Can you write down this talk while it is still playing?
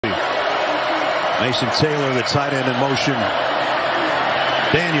Mason Taylor, the tight end in motion.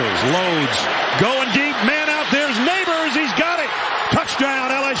 Daniels loads, going deep, man out, there's Nabers, he's got it.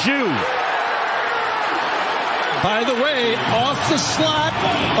 Touchdown LSU. By the way, off the slot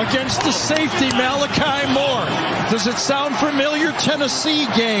against the safety, Malachi Moore. Does it sound familiar? Tennessee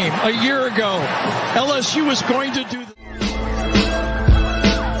game a year ago. LSU is going to do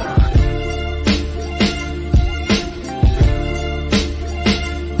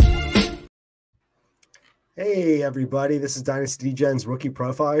Hey everybody, this is Dynasty Degens Rookie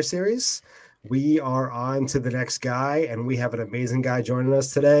Profiler Series. We are on to the next guy, and we have an amazing guy joining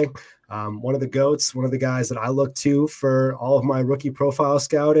us today. One of the GOATs, one of the guys that I look to for all of my rookie profile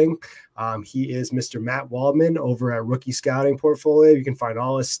scouting. He is Mr. Matt Waldman over at Rookie Scouting Portfolio. You can find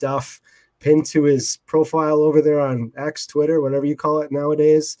all his stuff pinned to his profile over there on X, Twitter, whatever you call it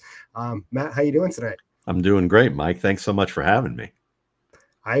nowadays. Matt, how you doing today? I'm doing great, Mike. Thanks so much for having me.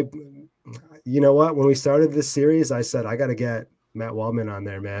 You know what? When we started this series, I said, I got to get Matt Waldman on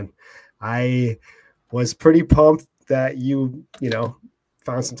there, man. I was pretty pumped that you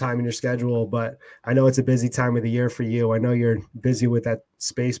found some time in your schedule, but I know it's a busy time of the year for you. I know you're busy with that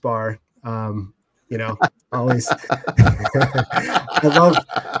space bar. Always.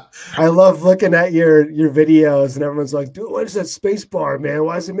 I love looking at your videos and everyone's like, dude, what is that space bar, man?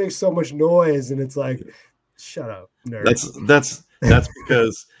 Why does it make so much noise? And it's like, shut up, nerd.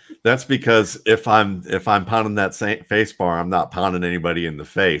 That's because if I'm pounding that face bar, I'm not pounding anybody in the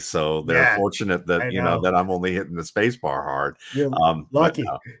face. So they're fortunate that that I'm only hitting the space bar hard. You're lucky.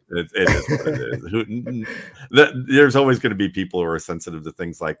 It is what it is. There's always going to be people who are sensitive to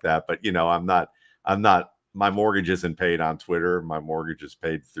things like that. But I'm not. My mortgage isn't paid on Twitter. My mortgage is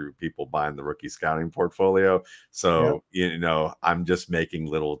paid through people buying the Rookie Scouting Portfolio. So I'm just making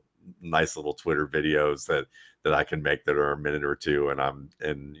nice little Twitter videos that I can make that are a minute or two, and I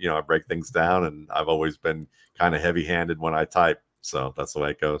break things down, and I've always been kind of heavy-handed when I type, so that's the way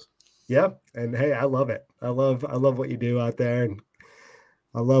it goes. Yeah, and hey, I love it. I love what you do out there, and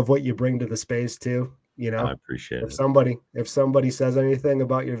I love what you bring to the space too. I appreciate it. If somebody says anything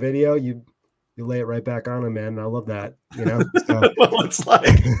about your video, you lay it right back on them, man. And I love that. So. Well, it's like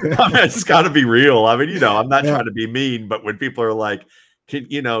it's got to be real. I'm not trying to be mean, but when people are like, can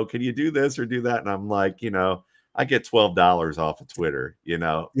you do this or do that? And I'm like, I get $12 off of Twitter,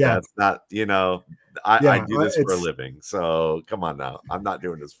 that's not, I do this for a living. So come on now. I'm not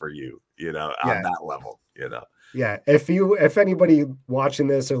doing this for you, on that level, Yeah. If anybody watching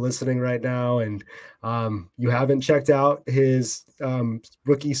this or listening right now, and you haven't checked out his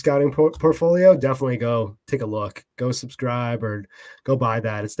rookie scouting portfolio, definitely go take a look, go subscribe or go buy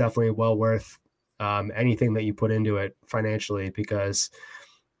that. It's definitely well worth anything that you put into it financially, because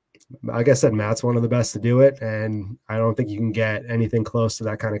like I said, Matt's one of the best to do it, and I don't think you can get anything close to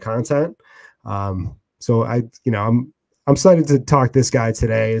that kind of content. So I'm excited to talk this guy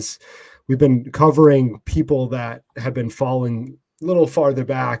today. We've been covering people that have been falling a little farther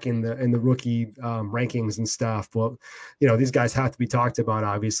back in the rookie rankings and stuff. Well, these guys have to be talked about,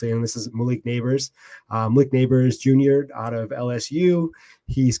 obviously. And this is Malik Nabers. Malik Nabers Jr. out of LSU.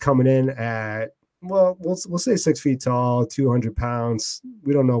 He's coming in at, we'll say 6 feet tall, 200 pounds.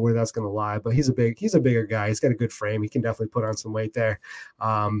 We don't know where that's going to lie, but he's a bigger guy. He's got a good frame. He can definitely put on some weight there.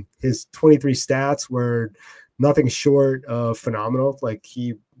 His 23 stats were nothing short of phenomenal. Like,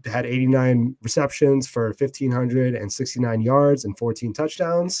 he had 89 receptions for 1,569 yards and 14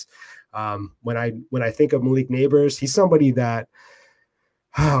 touchdowns. When I think of Malik Nabers, he's somebody that,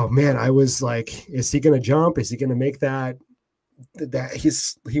 oh man, I was like, is he going to jump? Is he going to make that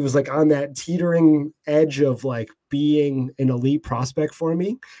he was like on that teetering edge of like being an elite prospect for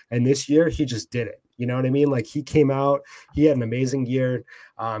me. And this year he just did it. You know what I mean? Like, he came out, he had an amazing year.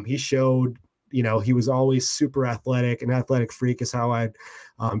 He showed, he was always super athletic. An athletic freak is how I'd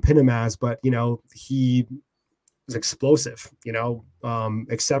pin him as, but he was explosive,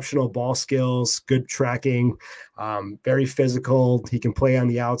 exceptional ball skills, good tracking, very physical. He can play on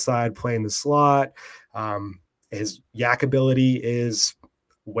the outside, play in the slot. His yak ability is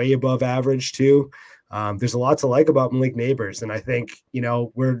way above average too. There's a lot to like about Malik Nabers. And I think,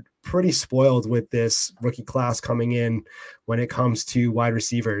 we're pretty spoiled with this rookie class coming in when it comes to wide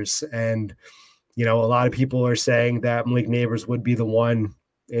receivers. And, a lot of people are saying that Malik Nabers would be the one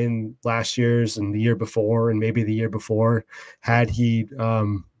in last year's and the year before, and maybe the year before, had he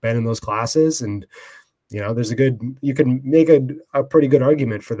been in those classes. And, you can make a pretty good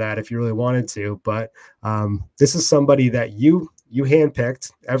argument for that if you really wanted to, but this is somebody that you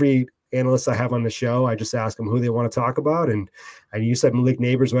handpicked. Every analyst I have on the show, I just ask them who they want to talk about. And you said Malik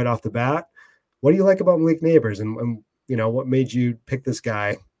Nabers right off the bat. What do you like about Malik Nabers, and what made you pick this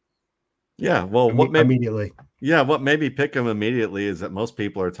guy? Yeah, well, immediately. Yeah, what made me pick him immediately is that most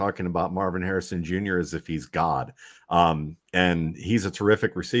people are talking about Marvin Harrison Jr. as if he's God, and he's a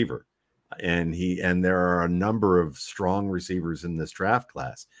terrific receiver, and there are a number of strong receivers in this draft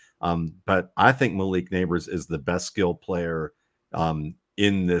class. But I think Malik Nabers is the best skill player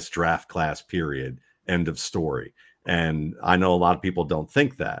in this draft class. Period. End of story. And I know a lot of people don't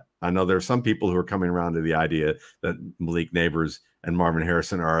think that. I know there are some people who are coming around to the idea that Malik Nabers and Marvin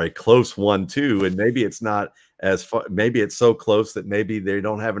Harrison are a close 1-2, and maybe it's not as far, maybe it's so close that maybe they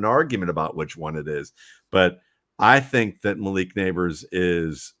don't have an argument about which one it is. But I think that Malik Nabers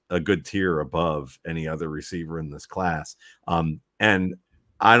is a good tier above any other receiver in this class. And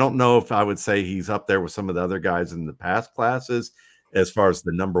I don't know if I would say he's up there with some of the other guys in the past classes as far as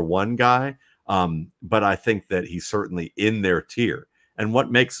the number one guy. But I think that he's certainly in their tier. And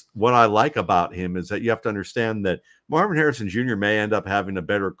what I like about him is that you have to understand that Marvin Harrison Jr. may end up having a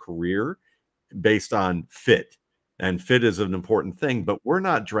better career based on fit, and fit is an important thing, but we're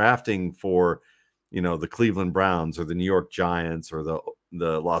not drafting for, the Cleveland Browns or the New York Giants or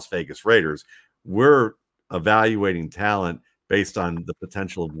the Las Vegas Raiders. We're evaluating talent based on the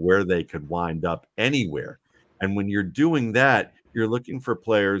potential of where they could wind up anywhere. And when you're doing that, you're looking for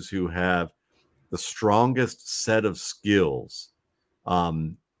players who have the strongest set of skills,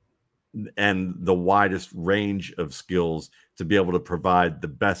 and the widest range of skills to be able to provide the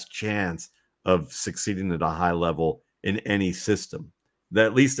best chance of succeeding at a high level in any system, that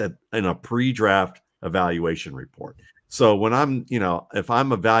at least in a pre-draft evaluation report. So when if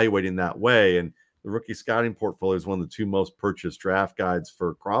I'm evaluating that way, and the rookie scouting portfolio is one of the two most purchased draft guides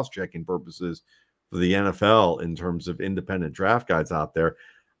for cross-checking purposes for the NFL in terms of independent draft guides out there,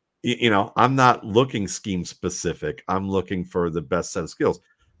 I'm not looking scheme specific. I'm looking for the best set of skills.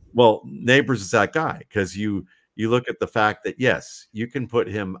 Well, Nabers is that guy, because you look at the fact that, yes, you can put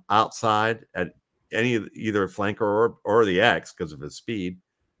him outside at either flanker or the X because of his speed,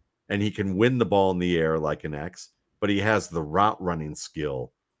 and he can win the ball in the air like an X, but he has the route running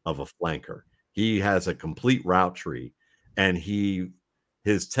skill of a flanker. He has a complete route tree, and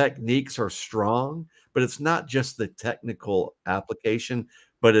his techniques are strong, but it's not just the technical application,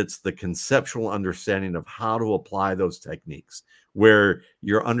 but it's the conceptual understanding of how to apply those techniques, where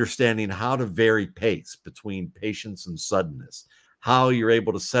you're understanding how to vary pace between patience and suddenness, how you're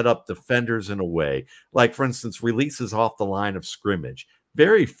able to set up defenders in a way, like, for instance, releases off the line of scrimmage.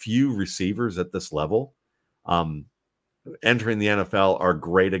 Very few receivers at this level entering the NFL are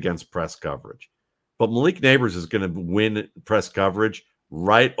great against press coverage. But Malik Nabers is going to win press coverage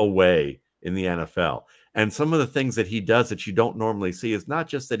right away in the NFL. And some of the things that he does that you don't normally see is not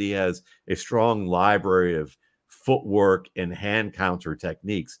just that he has a strong library of footwork and hand counter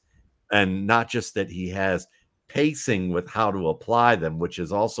techniques, and not just that he has pacing with how to apply them, which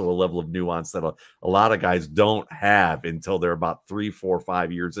is also a level of nuance that a lot of guys don't have until they're about 3, 4,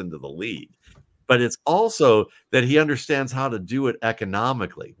 5 years into the league. But it's also that he understands how to do it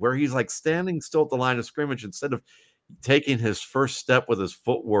economically, where he's like standing still at the line of scrimmage, instead of taking his first step with his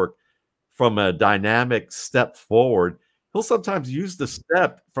footwork from a dynamic step forward, he'll sometimes use the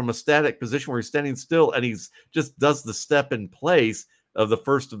step from a static position where he's standing still, and he's just does the step in place of the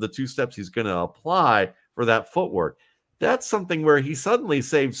first of the two steps he's going to apply for that footwork. That's something where he suddenly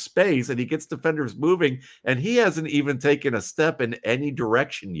saves space and he gets defenders moving, and he hasn't even taken a step in any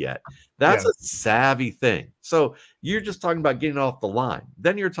direction yet. That's a savvy thing. So you're just talking about getting off the line.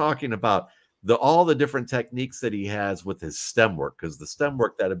 Then you're talking about all the different techniques that he has with his stem work, because the stem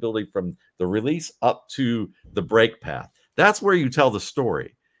work, that ability from the release up to the break path, that's where you tell the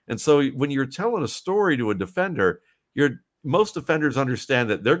story. And so when you're telling a story to a defender, most defenders understand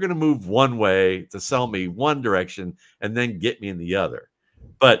that they're going to move one way to sell me one direction and then get me in the other.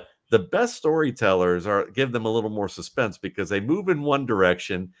 But the best storytellers give them a little more suspense, because they move in one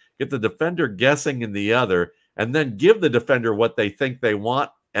direction, get the defender guessing in the other, and then give the defender what they think they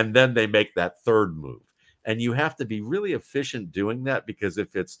want, and then they make that third move. And you have to be really efficient doing that, because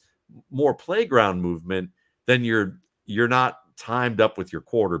if it's more playground movement, then you're not timed up with your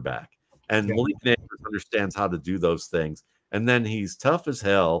quarterback. And Malik Nabers understands how to do those things. And then he's tough as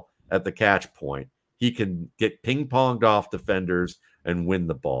hell at the catch point. He can get ping-ponged off defenders and win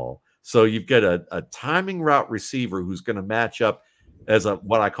the ball. So you've got a timing route receiver who's going to match up as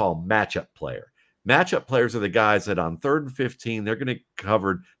what I call matchup player. Matchup players are the guys that on 3rd and 15, they're going to be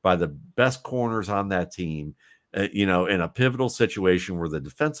covered by the best corners on that team, in a pivotal situation where the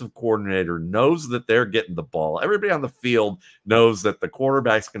defensive coordinator knows that they're getting the ball. Everybody on the field knows that the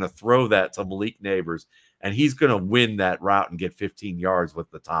quarterback's going to throw that to Malik Nabers, and he's going to win that route and get 15 yards with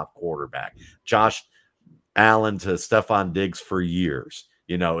the top quarterback. Josh Allen to Stephon Diggs for years.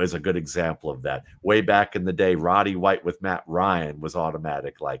 is a good example of that. Way back in the day, Roddy White with Matt Ryan was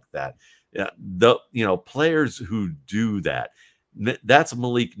automatic like that. Players who do that, that's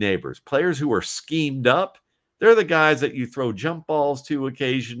Malik Nabers. Players who are schemed up, they're the guys that you throw jump balls to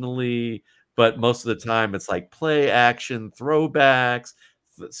occasionally, but most of the time it's like play action, throwbacks,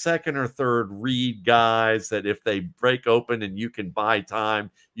 second or third read guys that if they break open and you can buy time,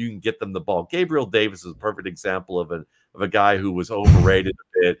 you can get them the ball. Gabriel Davis is a perfect example of a guy who was overrated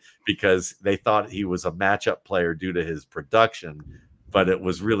a bit because they thought he was a matchup player due to his production, but it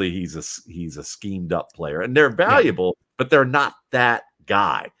was really he's a schemed up player, and they're valuable, but they're not that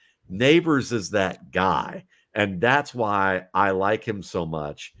guy. Nabers is that guy, and that's why I like him so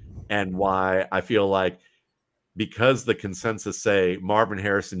much, and why I feel like, because the consensus say Marvin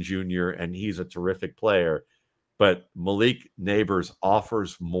Harrison Jr. and he's a terrific player, but Malik Nabers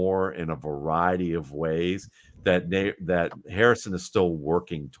offers more in a variety of ways that Harrison is still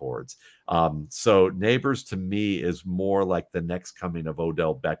working towards. So Nabers to me is more like the next coming of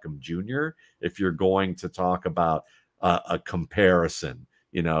Odell Beckham Jr. If you're going to talk about a comparison,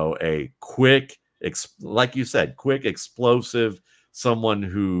 a quick, like you said, quick, explosive, someone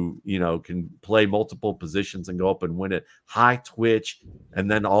who, can play multiple positions and go up and win it, high twitch,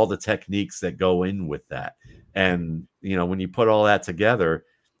 and then all the techniques that go in with that. And, when you put all that together,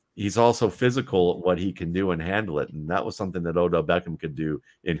 he's also physical at what he can do and handle it. And that was something that Odell Beckham could do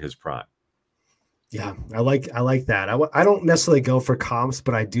in his prime. Yeah, I like that. I don't necessarily go for comps,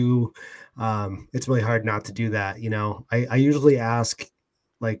 but I do. It's really hard not to do that. I usually ask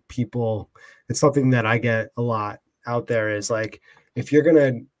like people, it's something that I get a lot out there is like, if you're going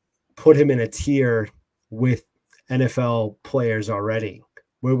to put him in a tier with NFL players already,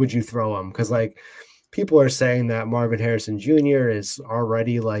 where would you throw him? Because like people are saying that Marvin Harrison Jr. is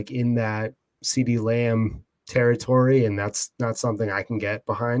already like in that CeeDee Lamb territory, and that's not something I can get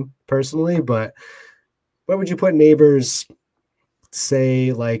behind personally. But where would you put Nabers,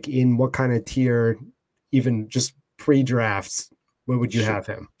 say, like in what kind of tier, even just pre-drafts? Where would you have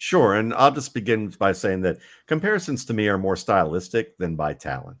him? Sure. And I'll just begin by saying that comparisons to me are more stylistic than by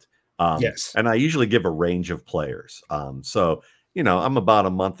talent. Yes. And I usually give a range of players. So, I'm about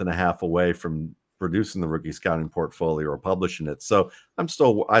a month and a half away from producing the rookie scouting portfolio or publishing it. So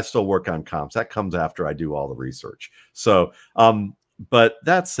I still work on comps. That comes after I do all the research. So, but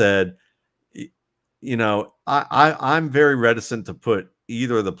that said, I'm very reticent to put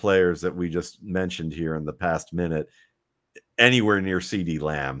either of the players that we just mentioned here in the past minute anywhere near CeeDee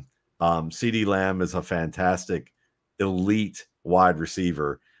Lamb. CeeDee Lamb is a fantastic elite wide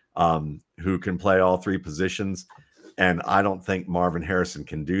receiver who can play all three positions. And I don't think Marvin Harrison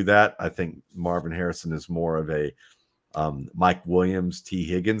can do that. I think Marvin Harrison is more of a Mike Williams, T.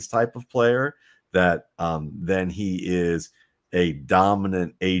 Higgins type of player that then he is a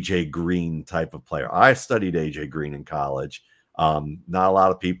dominant A.J. Green type of player. I studied A.J. Green in college. Not a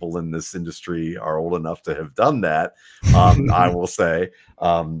lot of people in this industry are old enough to have done that, I will say.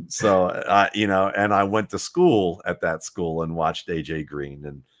 And I went to school at that school and watched A.J.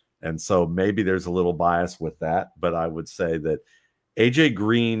 Green. And so maybe there's a little bias with that, but I would say that A.J.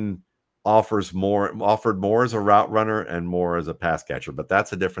 Green offered more as a route runner and more as a pass catcher, but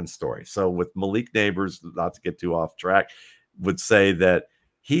that's a different story. So with Malik Nabers, not to get too off track, would say that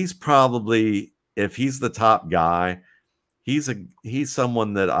he's probably, if he's the top guy, he's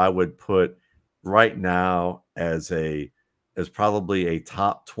someone that I would put right now as probably a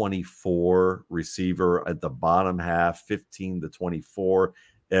top 24 receiver at the bottom half, 15 to 24,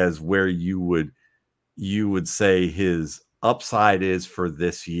 as where you would say his upside is for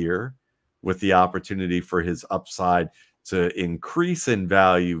this year, with the opportunity for his upside to increase in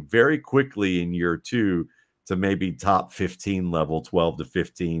value very quickly in year two to maybe top 15 level, 12 to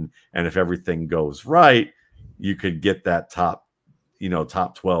 15. And if everything goes right, you could get that top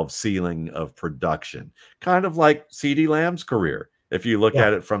 12 ceiling of production, kind of like CeeDee Lamb's career. If you look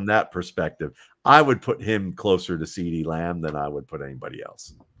at it from that perspective, I would put him closer to CeeDee Lamb than I would put anybody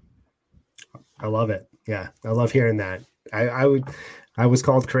else. I love it. Yeah, I love hearing that. I was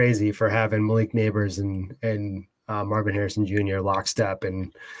called crazy for having Malik Nabers and Marvin Harrison Jr. lockstep,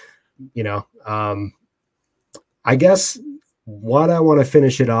 and I guess what I want to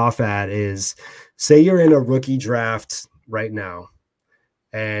finish it off at is, say you're in a rookie draft right now,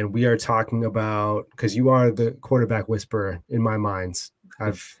 and we are talking about, because you are the quarterback whisperer in my mind.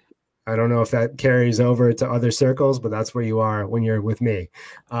 I don't know if that carries over to other circles, but that's where you are when you're with me.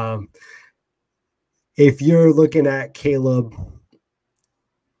 If you're looking at Caleb,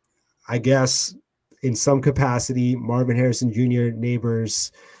 I guess in some capacity, Marvin Harrison Jr.,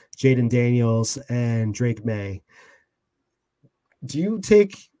 Nabers, Jaden Daniels, and Drake May, Do you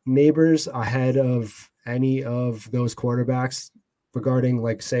take Nabers ahead of any of those quarterbacks regarding,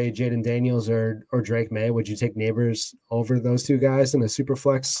 like, say, Jaden Daniels or Drake May? Would you take Nabers over those two guys in a super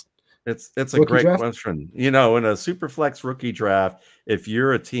flex? It's a Rookie great draft? question. In a super flex rookie draft, if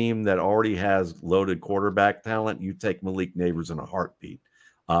you're a team that already has loaded quarterback talent, you take Malik Nabers in a heartbeat.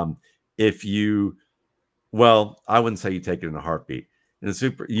 If you, well, I wouldn't say you take it in a heartbeat. In a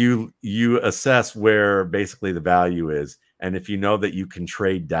super, you assess where basically the value is, and if you know that you can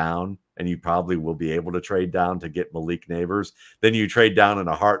trade down, and you probably will be able to trade down to get Malik Nabers, then you trade down in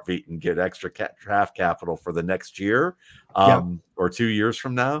a heartbeat and get extra draft capital for the next year, or 2 years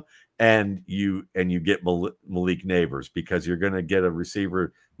from now. And you get Malik Nabers, because you're going to get a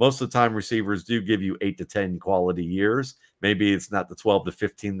receiver. Most of the time, receivers do give you 8 to 10 quality years. Maybe it's not the 12 to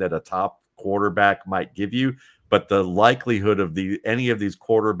 15 that a top quarterback might give you, but the likelihood of any of these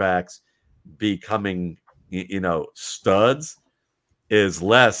quarterbacks becoming, studs is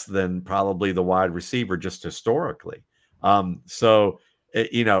less than probably the wide receiver, just historically. So,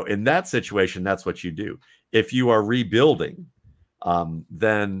 in that situation, that's what you do. If you are rebuilding,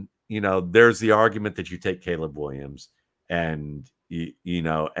 then there's the argument that you take Caleb Williams and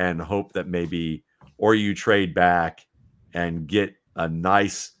and hope that maybe, or you trade back and get a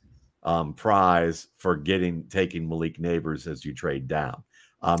nice prize for taking Malik Nabers as you trade down.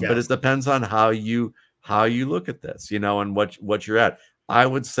 But it depends on how you look at this, and what you're at. I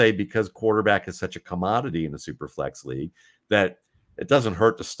would say, because quarterback is such a commodity in a super flex league, that it doesn't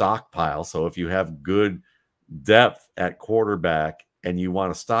hurt to stockpile. So if you have good depth at quarterback and you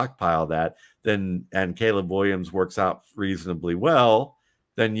want to stockpile that, and Caleb Williams works out reasonably well,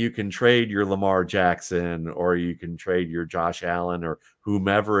 then you can trade your Lamar Jackson, or you can trade your Josh Allen, or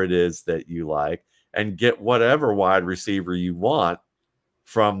whomever it is that you like, and get whatever wide receiver you want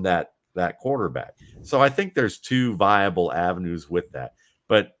from that quarterback. So I think there's two viable avenues with that.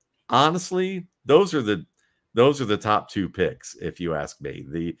 But honestly, those are the top two picks, if you ask me.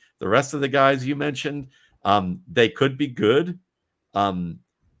 The rest of the guys you mentioned, they could be good.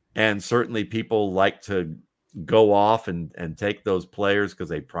 And certainly people like to go off and take those players because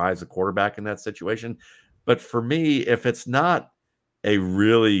they prize a quarterback in that situation. But for me, if it's not a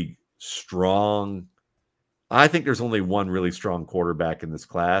really strong, I think there's only one really strong quarterback in this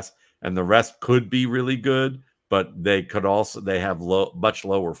class, and the rest could be really good, but they have much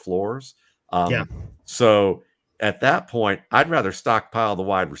lower floors. So at that point, I'd rather stockpile the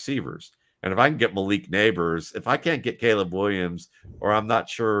wide receivers. And if I can get Malik Nabers, if I can't get Caleb Williams, or I'm not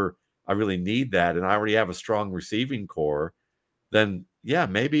sure I really need that, and I already have a strong receiving core, then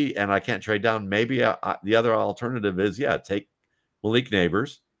maybe, and I can't trade down, maybe the other alternative is, take Malik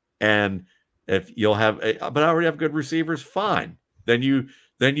Nabers, and if you'll have, but I already have good receivers, fine. Then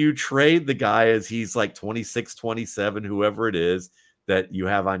you trade the guy as he's like 26, 27, whoever it is that you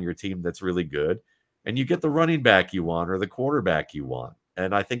have on your team that's really good, and you get the running back you want or the quarterback you want.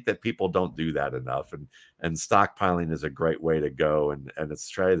 And I think that people don't do that enough. And stockpiling is a great way to go. And it's a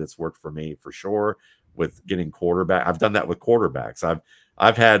strategy that's worked for me for sure with getting quarterback. I've done that with quarterbacks.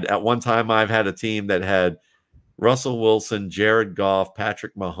 I've had, at one time, I've had a team that had Russell Wilson, Jared Goff,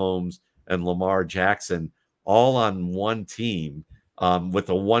 Patrick Mahomes, and Lamar Jackson all on one team, with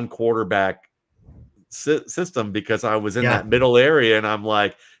a one quarterback system, because I was in that middle area, and I'm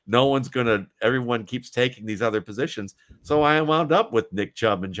like, everyone keeps taking these other positions. So I wound up with Nick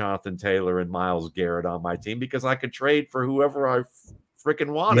Chubb and Jonathan Taylor and Myles Garrett on my team, because I could trade for whoever I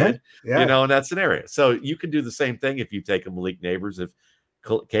freaking wanted, in that scenario. So you can do the same thing if you take a Malik Nabers. If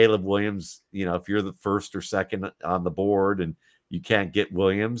Caleb Williams, if you're the first or second on the board and you can't get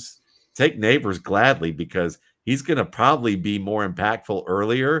Williams, take Nabers gladly, because he's going to probably be more impactful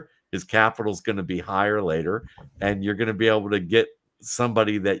earlier. His capital's going to be higher later, and you're going to be able to get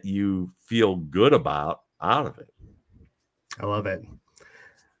somebody that you feel good about out of it. I love it.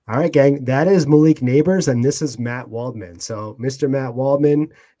 All right, gang, that is Malik Nabers, and this is Matt Waldman. So, Mr. Matt Waldman,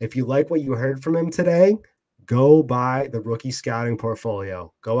 if you like what you heard from him today, go buy the rookie scouting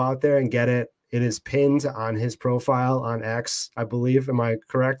portfolio. Go out there and get it. It is pinned on his profile on X, I believe. Am I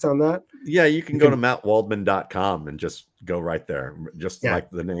correct on that? Yeah, you can go to mattwaldman.com and just go right there, just like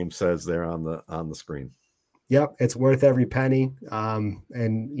the name says there on the screen. Yep, it's worth every penny. And,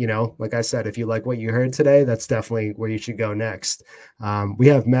 like I said, if you like what you heard today, that's definitely where you should go next. We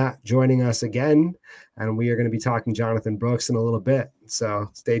have Matt joining us again, and we are going to be talking Jonathan Brooks in a little bit. So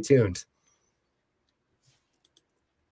stay tuned.